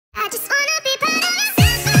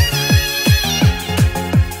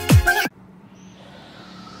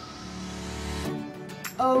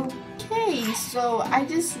So I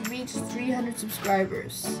just reached 300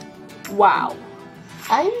 subscribers. Wow.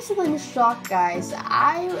 I'm just like shocked, guys.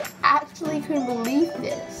 I actually couldn't believe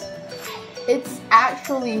this. It's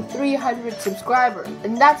actually 300 subscribers,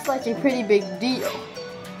 and that's like a pretty big deal.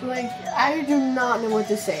 Like, I do not know what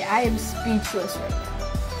to say. I am speechless right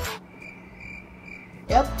now.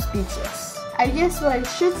 Yep, speechless. I guess what I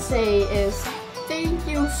should say is thank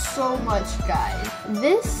you so much, guys.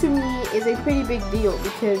 This to me is a pretty big deal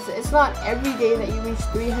because it's not every day that you reach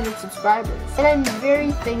 300 subscribers. And I'm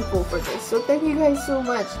very thankful for this. So thank you guys so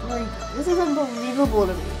much. Like, this is unbelievable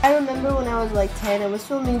to me. I remember when I was like 10, I was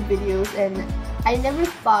filming videos and I never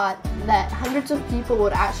thought that hundreds of people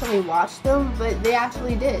would actually watch them, but they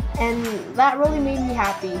actually did. And that really made me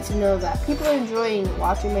happy to know that people are enjoying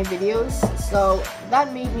watching my videos, so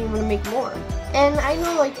that made me want to make more. And I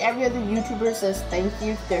know like every other YouTuber says thank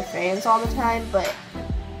you to their fans all the time, but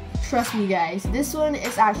trust me guys, this one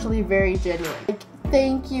is actually very genuine. Like,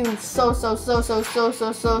 thank you so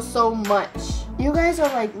much. You guys are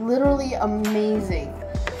like literally amazing.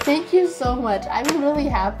 Thank you so much. I'm really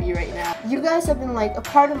happy right now. You guys have been like a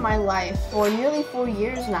part of my life for nearly 4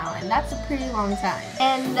 years now, and that's a pretty long time.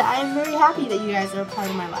 And I'm very happy that you guys are a part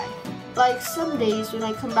of my life. Like some days when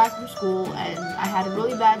I come back from school and I had a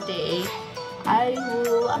really bad day, I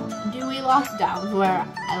will do a lockdown where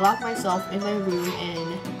I lock myself in my room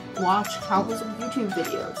and watch countless of YouTube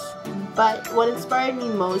videos. But what inspired me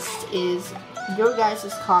most is your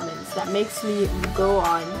guys' comments that makes me go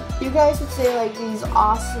on. You guys would say like these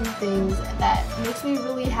awesome things that makes me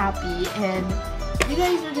really happy, and you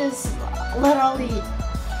guys are just literally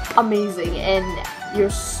amazing, and you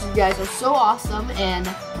guys are so awesome, and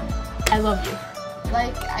I love you.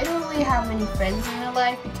 Like, I don't really have many friends in real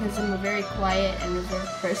life because I'm a very quiet and reserved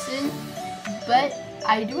person, but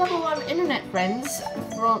I do have a lot of internet friends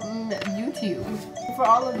from YouTube. For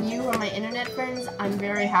all of you who are my internet friends, I'm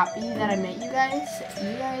very happy that I met you guys.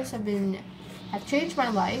 You guys have changed my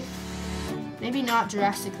life. Maybe not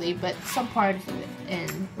drastically, but some part of it,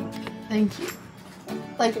 and thank you.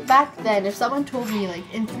 Like, back then, if someone told me, like,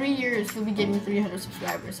 in 3 years you'll be getting 300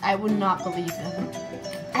 subscribers, I would not believe them.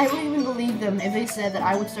 I wouldn't even believe them if they said that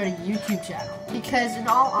I would start a YouTube channel. Because in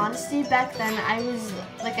all honesty, back then I was,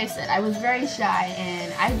 like I said, I was very shy,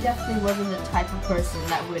 and I definitely wasn't the type of person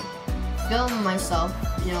that would film myself,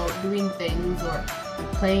 you know, doing things or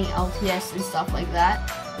playing LPS and stuff like that.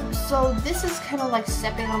 So this is kind of like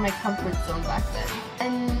stepping on my comfort zone back then.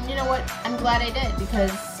 And you know what? I'm glad I did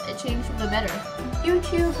because it changed for the better.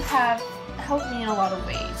 YouTube have helped me in a lot of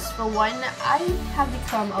ways. For one, I have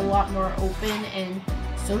become a lot more open and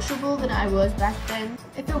sociable than I was back then.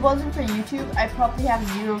 If it wasn't for YouTube, I probably have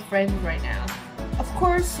 0 friends right now. Of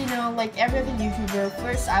course, you know, like every other YouTuber,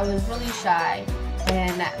 first I was really shy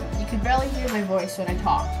and you could barely hear my voice when I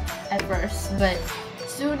talked at first, but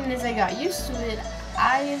soon as I got used to it,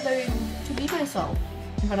 I learned to be myself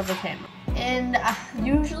in front of the camera. And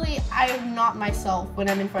usually I'm not myself when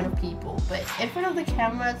I'm in front of people, but in front of the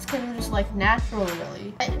camera it's kind of just like natural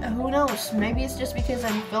really. But who knows, maybe it's just because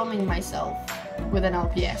I'm filming myself with an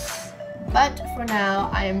LPS. But for now,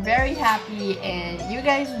 I am very happy and you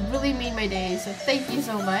guys really made my day, so thank you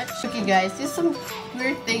so much. Okay guys, there's some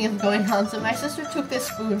weird thing is going on. So my sister took this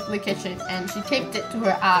spoon from the kitchen and she taped it to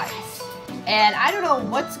her eyes. And I don't know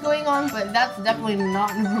what's going on, but that's definitely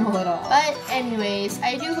not normal at all. But anyways,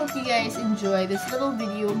 I do hope you guys enjoy this little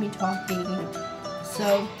video of me talking.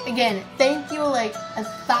 So again, thank you like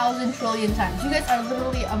 1,000 trillion times. You guys are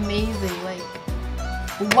literally amazing. Like,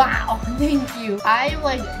 wow, thank you. I'm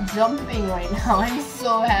like jumping right now. I'm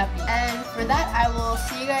so happy. And for that, I will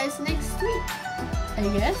see you guys next week, I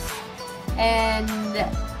guess. And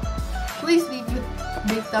please leave a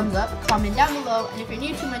big thumbs up, comment down below, and if you're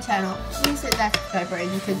new to my channel, please hit that subscribe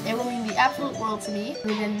button because it will mean the absolute world to me.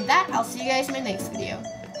 And then that, I'll see you guys in my next video.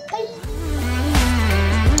 Bye!